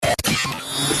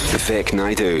Vic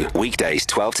Naidu, weekdays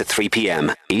 12 to 3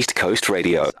 p.m. East Coast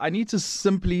Radio. I need to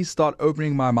simply start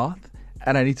opening my mouth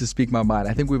and I need to speak my mind.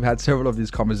 I think we've had several of these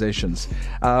conversations.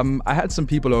 I had some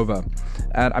people over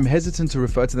and I'm hesitant to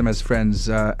refer to them as friends,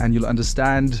 and you'll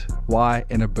understand why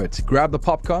in a bit. Grab the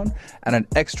popcorn and an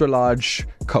extra large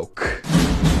Coke.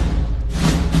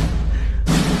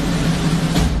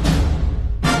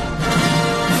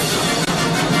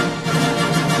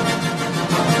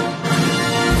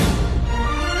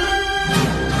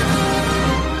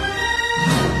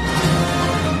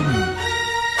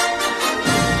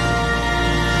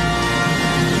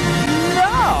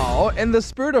 In the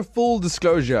spirit of full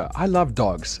disclosure, I love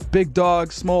dogs. Big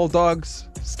dogs, small dogs,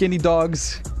 skinny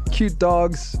dogs, cute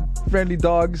dogs, friendly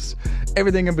dogs,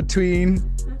 everything in between,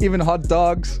 even hot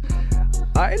dogs.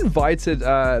 I invited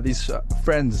these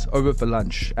friends over for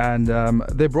lunch, and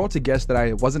they brought a guest that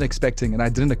I wasn't expecting and I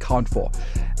didn't account for.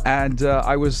 And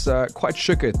I was quite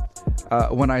shook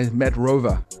when I met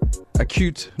Rover, a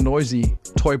cute, noisy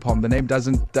toy pom. The name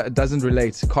doesn't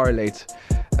correlate.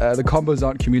 The combos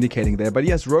aren't communicating there. But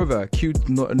yes, Rover, cute,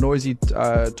 noisy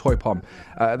toy pom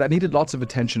that needed lots of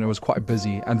attention and was quite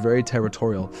busy and very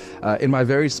territorial in my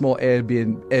very small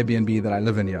Airbnb that I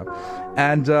live in here.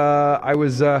 And I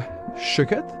was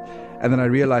shook and then I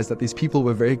realized that these people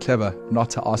were very clever not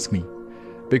to ask me.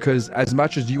 Because as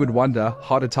much as you would wonder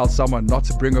how to tell someone not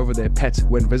to bring over their pet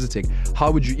when visiting,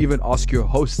 how would you even ask your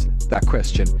host that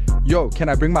question? Yo, can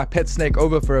I bring my pet snake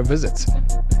over for a visit?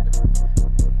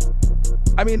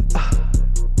 I mean,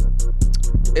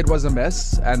 it was a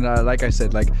mess. And like I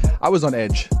said, I was on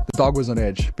edge. The dog was on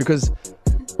edge. Because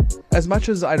as much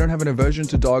as I don't have an aversion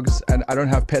to dogs and I don't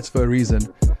have pets for a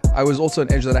reason, I was also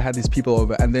on edge that I had these people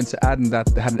over, and then to add in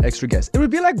that they had an extra guest. It would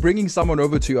be like bringing someone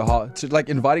over to your house,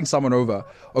 inviting someone over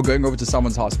or going over to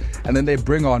someone's house, and then they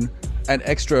bring on an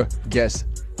extra guest,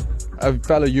 a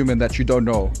fellow human that you don't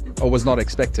know or was not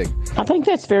expecting. I think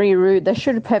that's very rude. They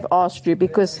should have asked you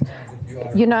because,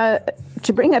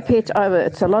 to bring a pet over,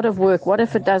 it's a lot of work. What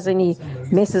if it does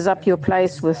messes up your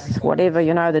place with whatever,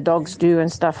 the dogs do and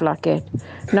stuff like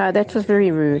that? No, that was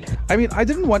very rude. I mean, I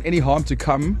didn't want any harm to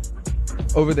come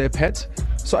over their pet,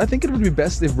 so I think it would be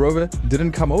best if Rover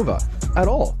didn't come over at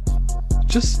all.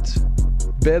 Just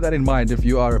bear that in mind if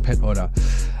you are a pet owner.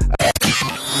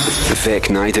 Vic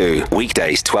Naidu,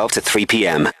 weekdays 12 to 3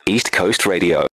 p.m. East Coast Radio.